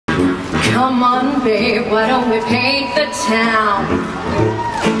Come on, babe, why don't we paint the town?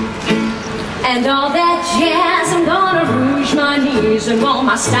 And all that jazz, I'm gonna rouge my knees and roll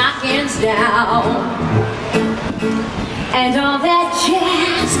my stockings down. And all that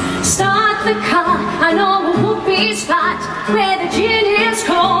jazz, start the car. I know a whoopee spot where the gin is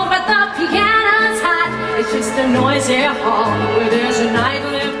cold but the piano's hot. It's just a noisy hall where there's a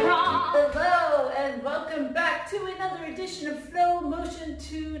nightly brawl. Hello and welcome back to another edition of Flow Motion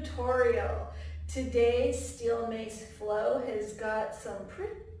Tutorial. Today's Steel Mace Flow has got some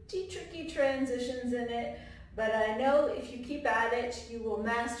pretty tricky transitions in it, but I know if you keep at it, you will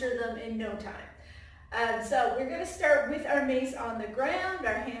master them in no time. So we're going to start with our mace on the ground,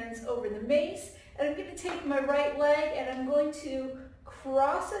 our hands over the mace, and I'm going to take my right leg and I'm going to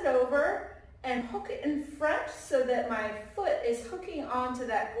cross it over and hook it in front so that my foot is hooking onto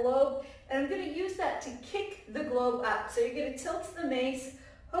that globe, and I'm going to use that to kick the globe up. So you're going to tilt the mace,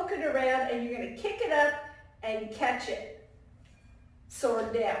 hook it around, and you're going to kick it up and catch it,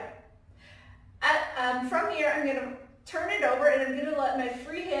 sword down. From here, I'm going to turn it over and I'm going to let my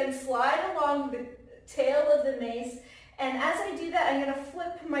free hand slide along the tail of the mace, and as I do that, I'm going to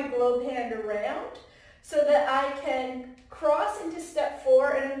flip my globe hand around so that I can cross into step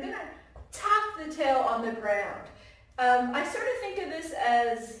 4, and I'm going to tap the tail on the ground. I sort of think of this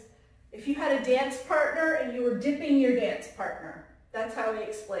as if you had a dance partner and you were dipping your dance partner. That's how we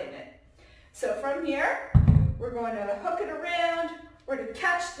explain it. So from here, we're going to hook it around, we're going to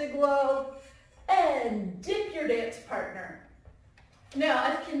catch the globe, and dip your dance partner. Now,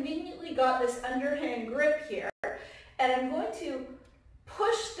 I've conveniently got this underhand grip here, and I'm going to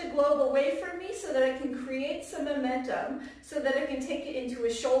push the globe away from me so that I can create some momentum so that I can take it into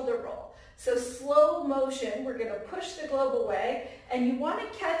a shoulder roll. So slow motion, we're going to push the globe away, and you want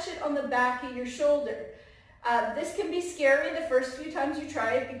to catch it on the back of your shoulder. This can be scary the first few times you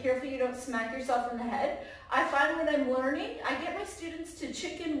try it. Be careful you don't smack yourself in the head. I find when I'm learning, I get my students to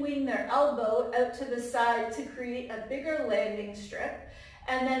chicken wing their elbow out to the side to create a bigger landing strip.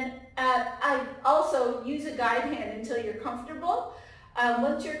 And then I also use a guide hand until you're comfortable.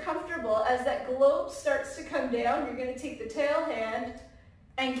 Once you're comfortable, as that globe starts to come down, you're going to take the tail hand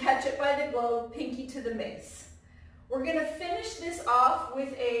and catch it by the globe, pinky to the mace. We're going to finish this off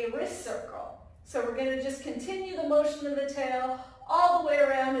with a wrist circle. So we're going to just continue the motion of the tail all the way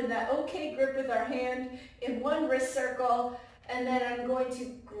around in that okay grip with our hand in one wrist circle, and then I'm going to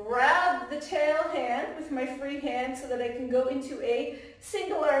grab the tail hand with my free hand so that I can go into a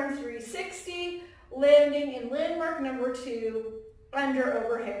single arm 360, landing in landmark number 2 under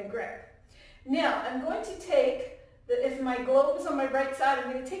overhand grip. Now I'm going to take, if my globe is on my right side, I'm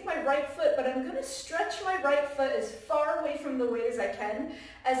going to take my right foot, but I'm going to stretch my right foot as far away from the weight as I can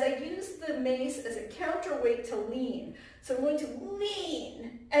as I use the mace as a counterweight to lean. So I'm going to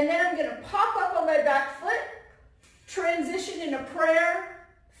lean, and then I'm going to pop up on my back foot, transition in a prayer,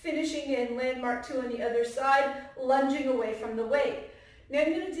 finishing in landmark 2 on the other side, lunging away from the weight. Now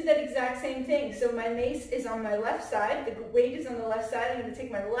I'm going to do that exact same thing. So my mace is on my left side, the weight is on the left side. I'm going to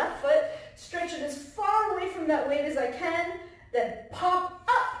take my left foot, stretch it as far away from that weight as I can, then pop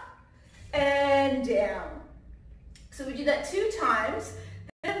up and down. So we do that 2 times.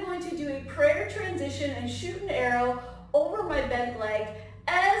 Then I'm going to do a prayer transition and shoot an arrow over my bent leg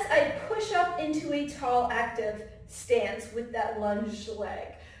as I push up into a tall active stance with that lunged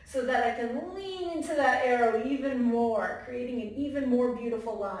leg, so that I can lean into that arrow even more, creating an even more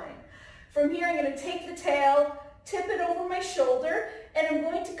beautiful line. From here, I'm going to take the tail, tip it over my shoulder, and I'm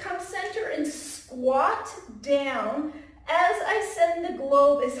going to come center and squat down as I send the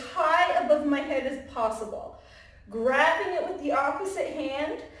globe as high above my head as possible. Grabbing it with the opposite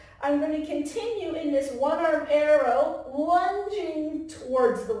hand, I'm going to continue in this one-arm arrow, lunging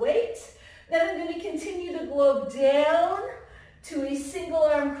towards the weight. Then I'm going to continue the globe down to a single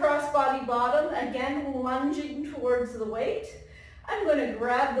arm crossbody bottom, again lunging towards the weight. I'm going to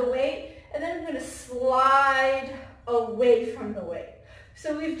grab the weight, and then I'm going to slide away from the weight.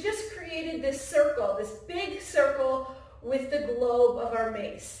 So we've just created this circle, this big circle with the globe of our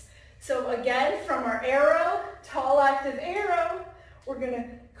mace. So again, from our arrow, tall active arrow, we're going to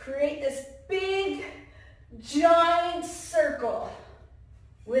create this big giant circle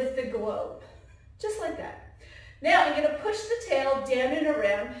with the globe, just like that. Now I'm going to push the tail down and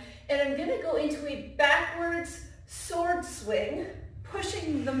around, and I'm going to go into a backwards sword swing,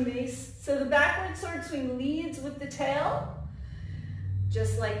 pushing the mace. So the backward sword swing leads with the tail,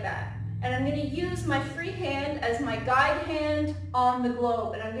 just like that. And I'm going to use my free hand as my guide hand on the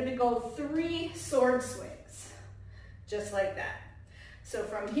globe, and I'm going to go 3 sword swings, just like that. So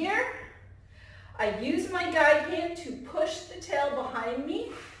from here, I use my guide hand to push the tail behind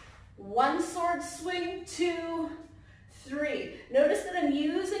me, 1 sword swing, 2, 3. Notice that I'm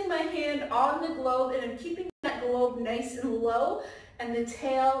using my hand on the globe and I'm keeping that globe nice and low, and the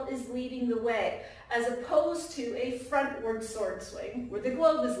tail is leading the way, as opposed to a frontward sword swing where the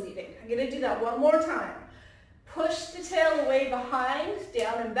globe is leading. I'm going to do that one more time. Push the tail away behind,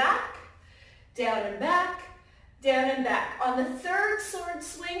 down and back, down and back, down and back. On the third sword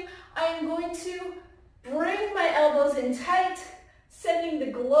swing, I am going to bring my elbows in tight, sending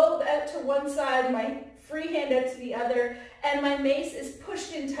the globe out to one side, my free hand out to the other, and my mace is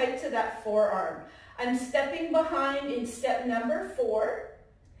pushed in tight to that forearm. I'm stepping behind in step number 4,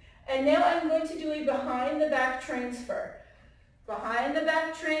 and now I'm going to do a behind the back transfer. Behind the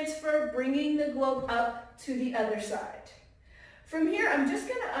back transfer, bringing the globe up to the other side. From here, I'm just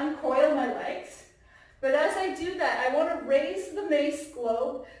going to uncoil my legs, but as I do that, I want to raise the mace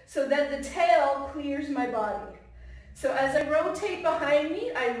globe so that the tail clears my body. So as I rotate behind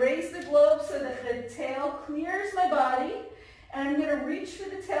me, I raise the globe so that the tail clears my body, and I'm going to reach for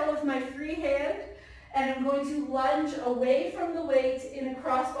the tail with my free hand, and I'm going to lunge away from the weight in a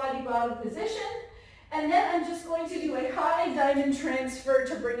crossbody bottom position, and then I'm just going to do a high diamond transfer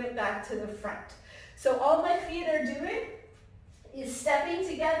to bring it back to the front. So all my feet are doing is stepping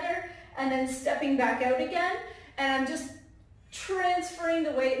together and then stepping back out again, and I'm just transferring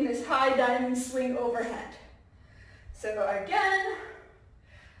the weight in this high diamond swing overhead. So again,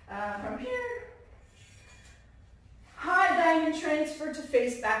 from here, high diamond transfer to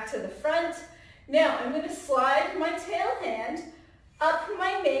face back to the front. Now I'm going to slide my tail hand up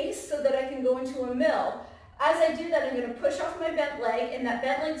my mace so that I can go into a mill. As I do that, I'm going to push off my bent leg, and that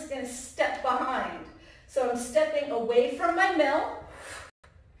bent leg is going to step behind. So I'm stepping away from my mill.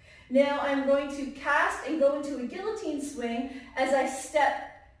 Now I'm going to cast and go into a guillotine swing as I step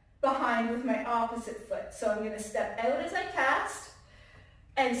behind with my opposite foot. So I'm going to step out as I cast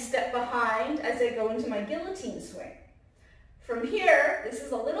and step behind as I go into my guillotine swing. From here, this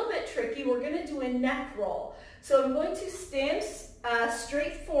is a little bit tricky. We're going to do a neck roll. So I'm going to stand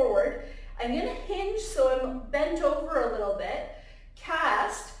straight forward. I'm going to hinge so I'm bent over a little bit.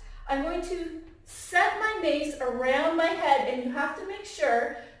 Cast. I'm going to set my mace around my head, and you have to make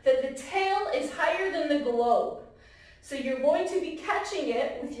sure that the tail is higher than the globe. So you're going to be catching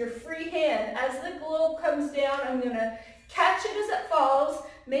it with your free hand. As the globe comes down, I'm going to catch it as it falls,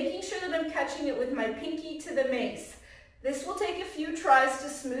 making sure that I'm catching it with my pinky to the mace. This will take a few tries to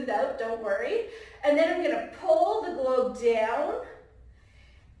smooth out, don't worry. And then I'm going to pull the globe down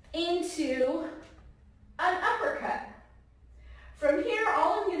into an uppercut. From here,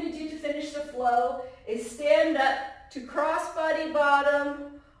 all I'm going to do to finish the flow is stand up to crossbody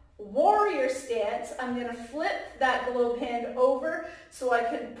bottom, warrior stance. I'm going to flip that globe hand over so I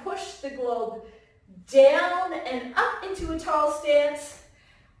can push the globe down and up into a tall stance,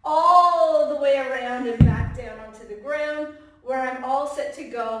 all the way around and back down onto the ground, where I'm all set to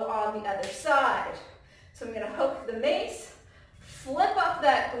go on the other side. So I'm going to hook the mace, flip up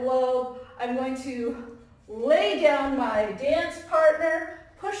that globe. I'm going to lay down my dance partner,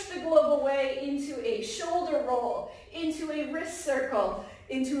 push the globe away into a shoulder roll, into a wrist circle,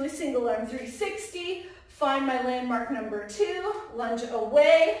 into a single arm 360, find my landmark number 2, lunge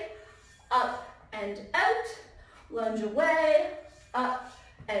away, up and out, lunge away, up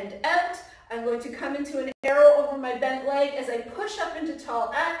and out. I'm going to come into an arrow over my bent leg as I push up into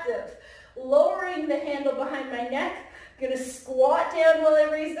tall active, lowering the handle behind my neck. I'm going to squat down while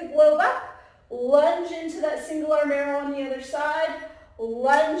I raise the globe up, lunge into that single arm arrow on the other side,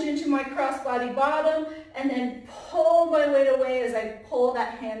 lunge into my crossbody bottom, and then pull my weight away as I pull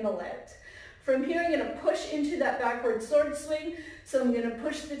that handle out. From here, I'm going to push into that backward sword swing. So I'm going to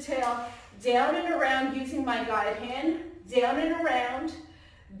push the tail down and around using my guide hand, down and around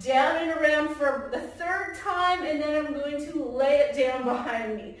for the 3rd time, and then I'm going to lay it down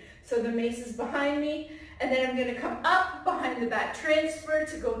behind me. So the mace is behind me, and then I'm going to come up behind the back transfer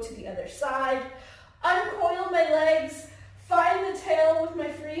to go to the other side, uncoil my legs, find the tail with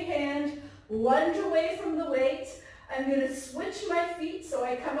my free hand, lunge away from the weight. I'm going to switch my feet so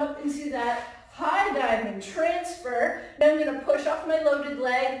I come up into that high diamond transfer. Then I'm going to push off my loaded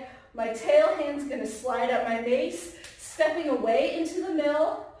leg. My tail hand's going to slide up my mace, stepping away into the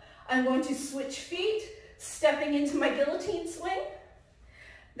mill. I'm going to switch feet, stepping into my guillotine swing.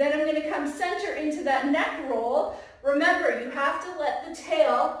 Then I'm going to come center into that neck roll. Remember, you have to let the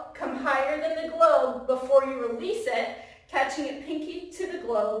tail come higher than the globe before you release it, catching it pinky to the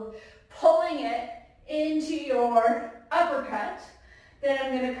globe, pulling it into your uppercut. Then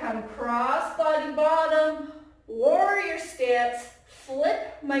I'm going to come cross body bottom, warrior stance,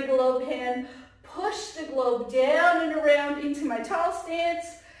 flip my globe hand, push the globe down and around into my tall stance,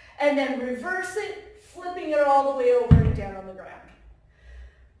 and then reverse it, flipping it all the way over and down on the ground.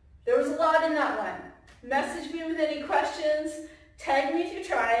 There was a lot in that one. Message me with any questions, tag me if you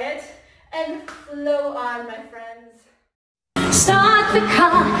try it, and flow on, my friends. Start the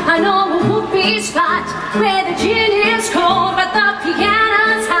car, I know a whoopee spot where the gin is cold but the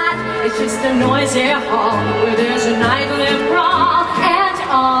piano's hot. It's just a noisy hall where there's a nightly brawl.